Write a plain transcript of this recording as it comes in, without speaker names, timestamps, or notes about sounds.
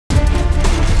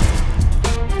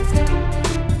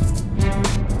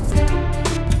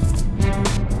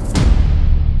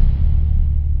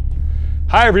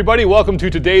Hi everybody, welcome to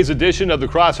today's edition of the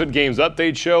CrossFit Games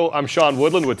Update Show. I'm Sean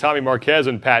Woodland with Tommy Marquez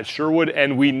and Pat Sherwood,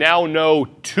 and we now know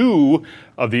 2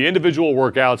 of the individual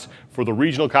workouts for the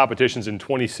regional competitions in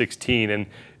 2016. And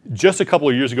just a couple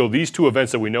of years ago, these 2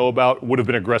 events that we know about would have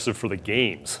been aggressive for the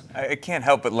Games. I can't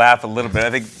help but laugh a little bit. I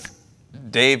think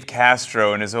Dave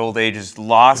Castro in his old age has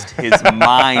lost his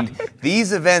mind.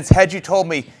 These events, had you told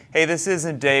me, hey, this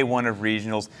isn't day 1 of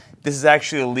regionals, this is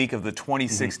actually a leak of the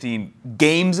 2016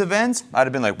 Games events, I'd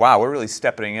have been like, wow, we're really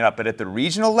stepping it up. But at the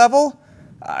regional level,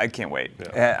 I can't wait.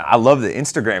 Yeah. I love the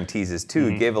Instagram teases too.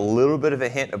 It gave a little bit of a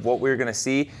hint of what we were going to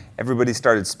see. Everybody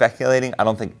started speculating. I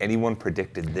don't think anyone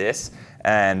predicted this,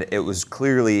 and it was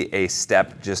clearly a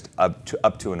step just up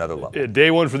to another level.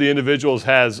 Day 1 for the individuals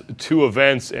has 2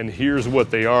 events, and here's what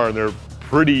they are. And they're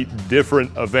pretty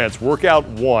different events. Workout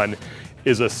 1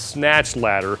 is a snatch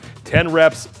ladder, 10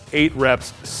 reps, 8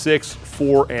 reps, 6,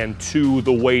 4, and 2.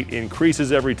 The weight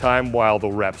increases every time while the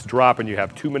reps drop, and you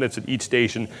have 2 minutes at each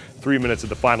station, 3 minutes at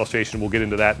the final station. We'll get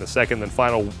into that in a second. Then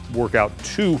final workout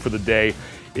 2 for the day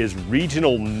is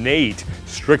Regional Nate,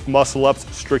 strict muscle ups,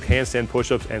 strict handstand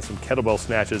push-ups, and some kettlebell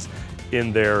snatches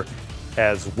in there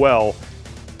as well.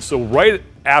 So right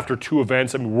after 2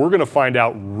 events, I mean, we're going to find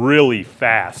out really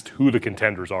fast who the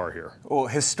contenders are here. Well,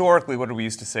 historically, what do we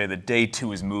used to say? That day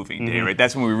 2 is moving day, right?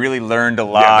 That's when we really learned a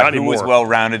lot, who was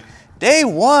well-rounded. Day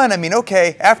 1, I mean,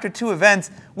 okay, after 2 events,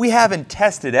 we haven't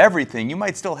tested everything. You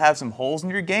might still have some holes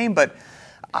in your game, but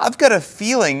I've got a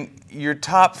feeling your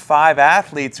top 5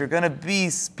 athletes are going to be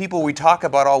people we talk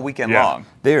about all weekend long.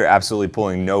 They are absolutely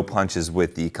pulling no punches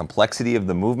with the complexity of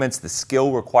the movements, the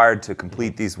skill required to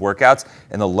complete these workouts,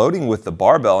 and the loading with the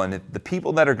barbell. And the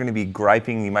people that are going to be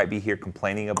griping, you might be here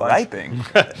complaining a bunch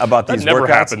about these never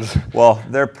workouts. Happens. Well,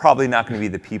 they're probably not going to be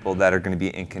the people that are going to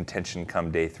be in contention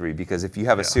come day 3, because if you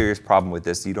have a serious problem with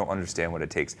this, you don't understand what it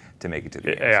takes to make it to the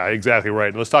Games. Yeah, exactly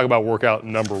right. Let's talk about workout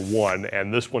number 1,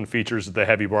 and this one features the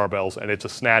heavy barbells, and it's a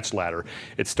snatch ladder.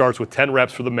 It starts with 10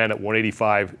 reps for the men at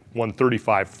 185,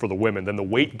 135 for the women. Then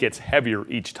the weight gets heavier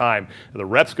each time. The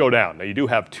reps go down. Now you do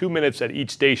have 2 minutes at each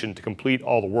station to complete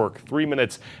all the work, 3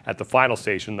 minutes at the final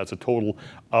station. That's a total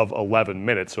of 11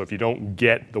 minutes. So if you don't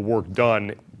get the work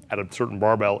done at a certain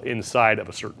barbell inside of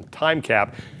a certain time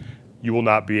cap, you will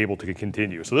not be able to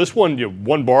continue. So this one,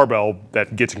 one barbell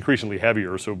that gets increasingly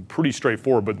heavier, so pretty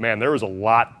straightforward, but man, there is a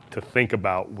lot to think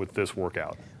about with this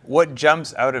workout. What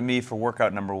jumps out at me for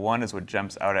workout number 1 is what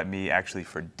jumps out at me actually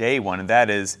for day 1, and that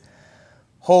is,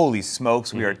 holy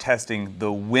smokes, we are testing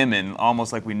the women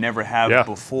almost like we never have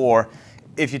before.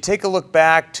 If you take a look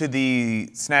back to the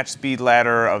snatch speed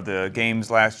ladder of the Games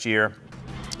last year,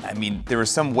 I mean, there are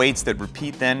some weights that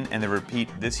repeat then and they repeat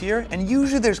this year, and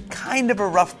usually there's kind of a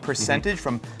rough percentage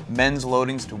from men's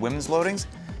loadings to women's loadings.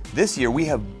 This year, we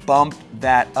have bumped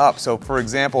that up. So for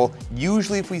example,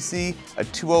 usually if we see a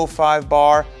 205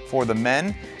 bar for the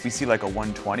men, we see like a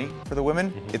 120 for the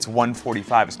women. It's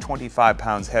 145, it's 25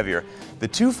 pounds heavier. The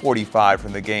 245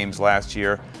 from the Games last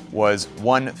year was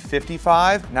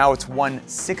 155, now it's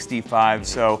 165.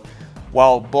 So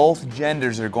while both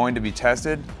genders are going to be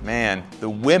tested, man, the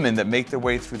women that make their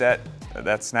way through that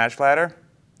snatch ladder,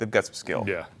 they've got some skill.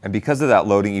 Yeah. And because of that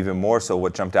loading even more so,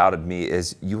 what jumped out at me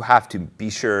is you have to be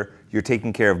sure you're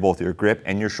taking care of both your grip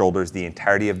and your shoulders the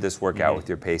entirety of this workout with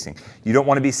your pacing. You don't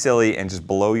want to be silly and just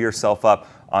blow yourself up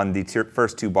on the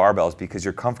first 2 barbells because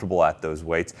you're comfortable at those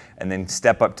weights, and then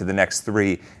step up to the next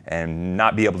 3 and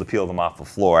not be able to peel them off the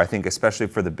floor. I think especially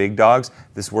for the big dogs,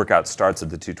 this workout starts at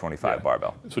the 225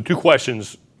 barbell. So 2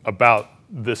 questions about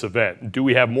this event. Do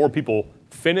we have more people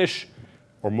finish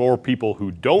or more people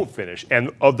who don't finish?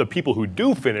 And of the people who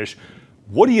do finish,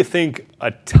 what do you think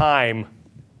a time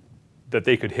that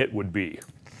they could hit would be?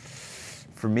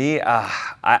 For me,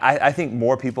 I think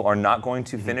more people are not going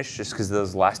to finish just because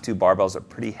those last 2 barbells are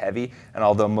pretty heavy. And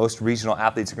although most regional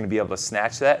athletes are going to be able to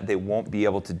snatch that, they won't be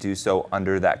able to do so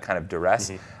under that kind of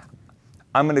duress.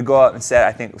 I'm going to go out and say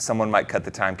I think someone might cut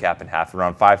the time cap in half,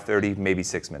 around 5:30, maybe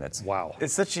 6 minutes. Wow.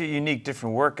 It's such a unique,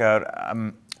 different workout.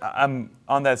 I'm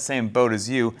on that same boat as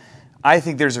you. I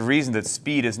think there's a reason that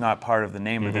speed is not part of the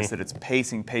name of this, that it's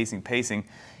pacing, pacing, pacing.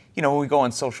 You know, when we go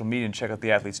on social media and check out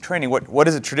the athletes' training, what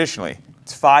is it traditionally?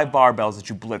 It's 5 barbells that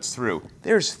you blitz through.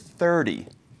 There's 30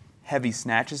 heavy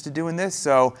snatches to do in this,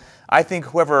 so I think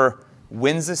whoever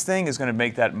wins this thing is going to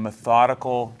make that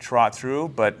methodical trot through,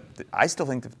 but I still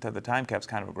think that the time cap's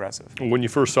kind of aggressive. When you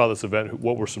first saw this event,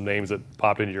 what were some names that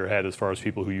popped into your head as far as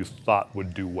people who you thought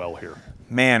would do well here?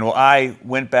 Man, well, I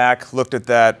went back, looked at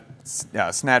that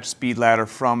snatch speed ladder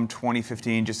from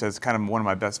 2015 just as kind of one of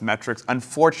my best metrics.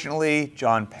 Unfortunately,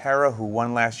 John Para, who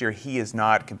won last year, he is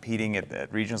not competing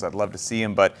at regionals. I'd love to see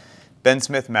him, but Ben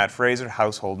Smith, Matt Fraser,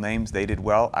 household names. They did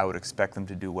well. I would expect them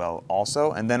to do well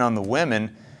also. And then on the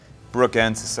women, Brooke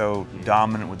Entz is so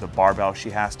dominant with the barbell. She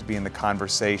has to be in the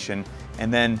conversation.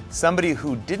 And then somebody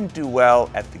who didn't do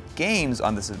well at the games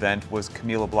on this event was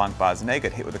Camille LeBlanc-Bosnet,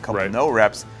 got hit with a couple of no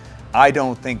reps. I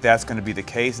don't think that's going to be the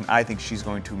case, and I think she's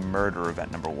going to murder event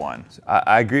number 1.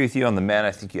 I agree with you on the men.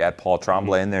 I think you add Paul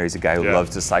Tremblay in there. He's a guy who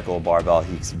loves to cycle a barbell.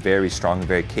 He's very strong and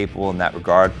very capable in that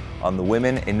regard. On the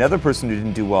women, another person who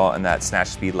didn't do well in that snatch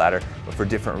speed ladder, but for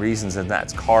different reasons, and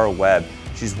that's Cara Webb.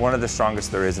 She's one of the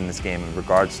strongest there is in this game in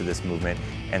regards to this movement,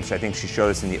 and I think she showed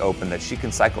us in the open that she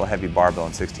can cycle a heavy barbell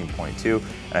in 16.2,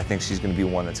 and I think she's going to be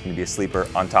one that's going to be a sleeper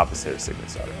on top of Sarah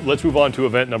Sigmundsdottir. Let's move on to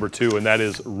event number 2, and that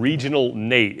is Regional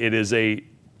Nate. It is a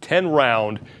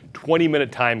 10-round,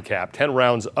 20-minute time cap, 10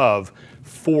 rounds of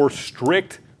 4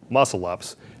 strict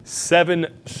muscle-ups, 7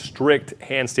 strict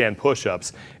handstand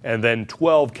push-ups, and then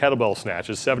 12 kettlebell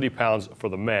snatches, 70 pounds for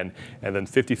the men, and then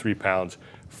 53 pounds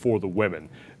for the women.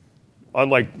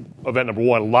 Unlike event number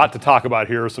 1, a lot to talk about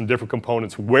here, some different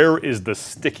components. Where is the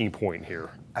sticking point here?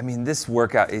 I mean, this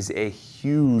workout is a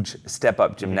huge step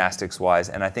up gymnastics-wise,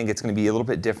 and I think it's going to be a little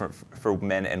bit different for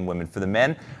men and women. For the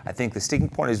men, I think the sticking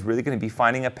point is really going to be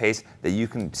finding a pace that you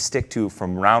can stick to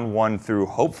from round 1 through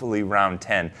hopefully round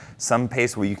 10. Some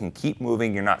pace where you can keep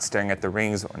moving, you're not staring at the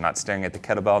rings or not staring at the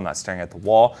kettlebell, not staring at the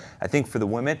wall. I think for the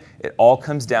women, it all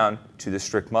comes down to the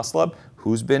strict muscle-up,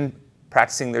 who's been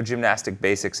practicing their gymnastic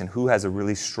basics and who has a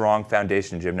really strong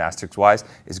foundation gymnastics-wise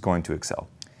is going to excel.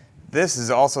 This is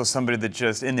also somebody that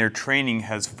just in their training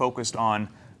has focused on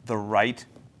the right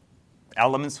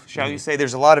elements, shall you say.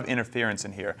 There's a lot of interference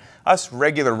in here. Us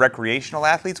regular recreational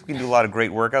athletes, we can do a lot of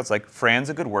great workouts. Like Fran's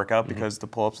a good workout because the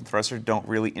pull-ups and thrusters don't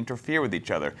really interfere with each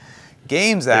other.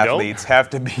 Games athletes have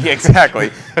to be,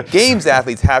 exactly, games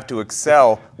athletes have to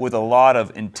excel with a lot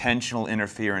of intentional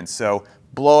interference. So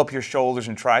blow up your shoulders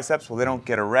and triceps, well, they don't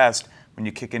get a rest when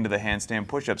you kick into the handstand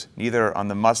push-ups. Neither on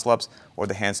the muscle-ups or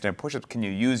the handstand push-ups can you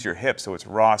use your hips, so it's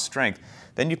raw strength.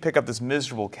 Then you pick up this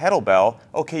miserable kettlebell.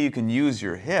 Okay, you can use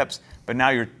your hips, but now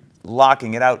you're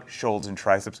locking it out, shoulders and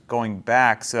triceps, going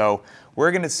back. So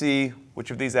we're going to see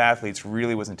which of these athletes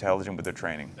really was intelligent with their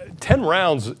training. 10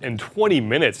 rounds in 20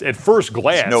 minutes at first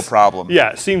glance. It's no problem. Yeah,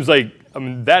 it seems like, I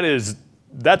mean,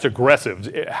 that's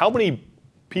aggressive. How many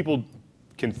people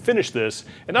can finish this,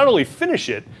 and not only finish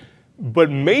it, but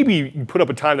maybe put up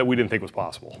a time that we didn't think was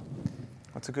possible?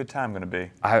 What's a good time going to be?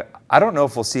 I don't know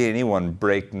if we'll see anyone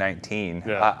break 19.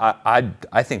 Yeah.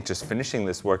 I think just finishing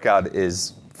this workout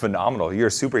is phenomenal. You're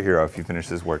a superhero if you finish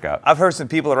this workout. I've heard some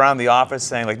people around the office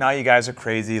saying, like, no, you guys are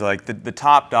crazy. Like, the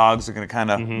top dogs are going to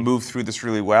kind of move through this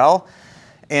really well.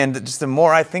 And just the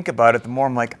more I think about it, the more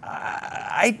I'm like,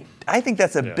 I think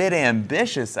that's a bit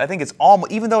ambitious. I think it's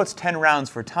almost, even though it's 10 rounds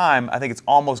for time, I think it's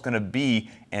almost going to be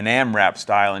an AMRAP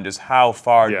style, and just how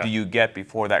far do you get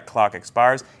before that clock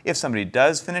expires. If somebody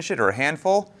does finish it, or a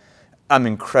handful, I'm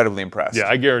incredibly impressed. Yeah,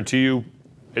 I guarantee you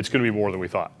it's going to be more than we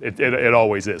thought. It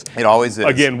always is. It always is.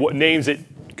 Again, what names that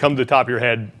come to the top of your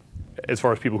head as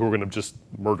far as people who are going to just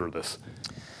murder this?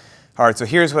 All right, so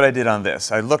here's what I did on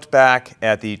this. I looked back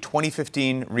at the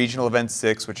 2015 Regional Event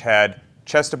 6, which had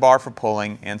chest to bar for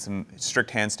pulling and some strict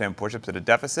handstand push-ups at a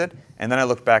deficit. And then I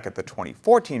looked back at the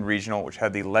 2014 Regional, which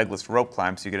had the legless rope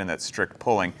climb, so you get in that strict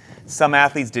pulling. Some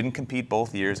athletes didn't compete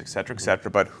both years, et cetera,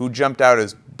 but who jumped out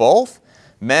as both?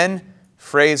 Men,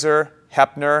 Fraser,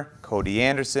 Hepner, Cody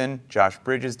Anderson, Josh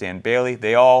Bridges, Dan Bailey,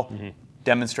 they all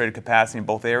demonstrated capacity in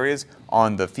both areas.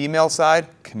 On the female side,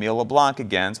 Camille LeBlanc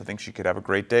again, so I think she could have a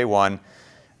great day 1.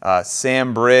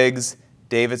 Sam Briggs,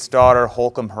 David's daughter,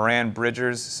 Holcomb, Haran,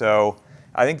 Bridgers. So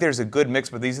I think there's a good mix,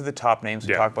 but these are the top names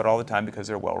we talk about all the time because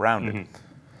they're well-rounded.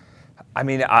 I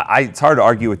mean, it's hard to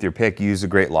argue with your pick. You used a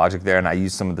great logic there, and I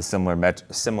used some of the similar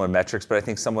metrics, but I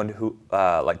think someone who,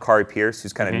 like Kari Pierce,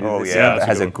 who's kind of new to the scene, but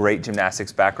has a great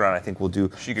gymnastics background, I think will do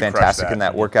fantastic in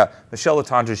that workout. Michelle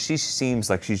Letendre, she seems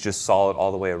like she's just solid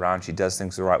all the way around. She does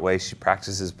things the right way. She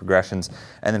practices progressions.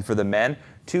 And then for the men,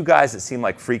 2 guys that seem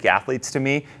like freak athletes to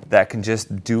me that can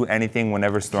just do anything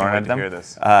whenever's thrown at them.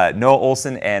 Noah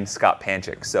Olson and Scott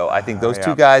Panchik. So I think those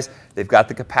 2 guys, they've got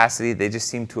the capacity. They just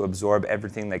seem to absorb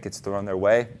everything that gets thrown their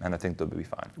way, and I think they'll be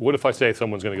fine. What if I say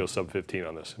someone's going to go sub 15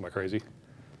 on this? Am I crazy?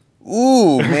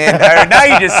 Ooh, man. Now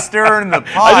you're just stirring the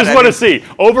pot. I just want to see.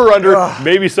 Over, under,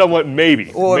 maybe somewhat,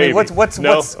 maybe. Well, I mean, maybe.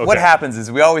 What happens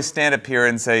is we always stand up here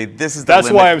and say, this is the That's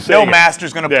limit. why I'm saying no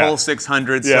master's going to pull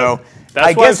 600. So That's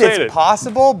I why guess I'm saying it's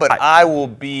possible, but I will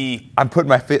be I'm putting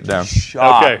my foot down.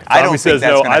 shocked. Okay, I don't Tommy think says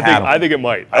that's no. going to happen. I think it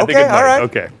might. I think Okay, it might. all right.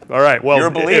 Okay, all right. Well, You're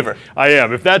a believer. I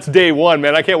am. If that's day 1,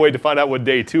 man, I can't wait to find out what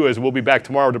day 2 is. We'll be back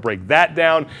tomorrow to break that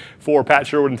down. For Pat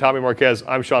Sherwood and Tommy Marquez,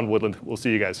 I'm Sean Woodland. We'll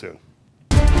see you guys soon.